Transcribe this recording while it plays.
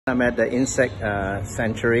I'm at the insect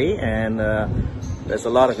sanctuary, and there's a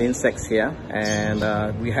lot of insects here,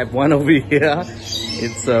 and we have one over here.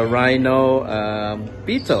 It's a rhino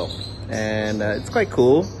beetle, and it's quite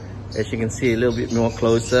cool. As you can see a little bit more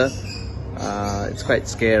closer, it's quite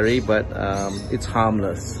scary, but it's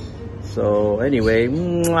harmless. So anyway,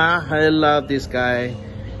 I love this guy,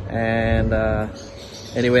 and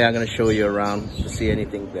anyway, I'm gonna show you around to see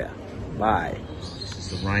anything there. Bye.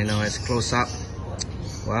 So the rhino is close up.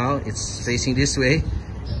 Well, it's facing this way.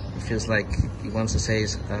 It feels like he wants to say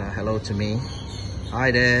hello to me.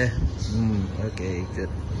 Hi there. Okay, good.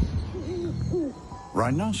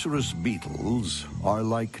 Rhinoceros beetles are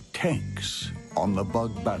like tanks on the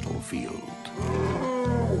bug battlefield.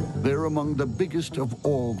 They're among the biggest of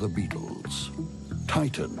all the beetles,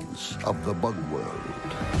 titans of the bug world.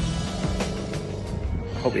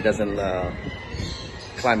 I hope he doesn't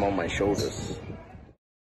climb on my shoulders.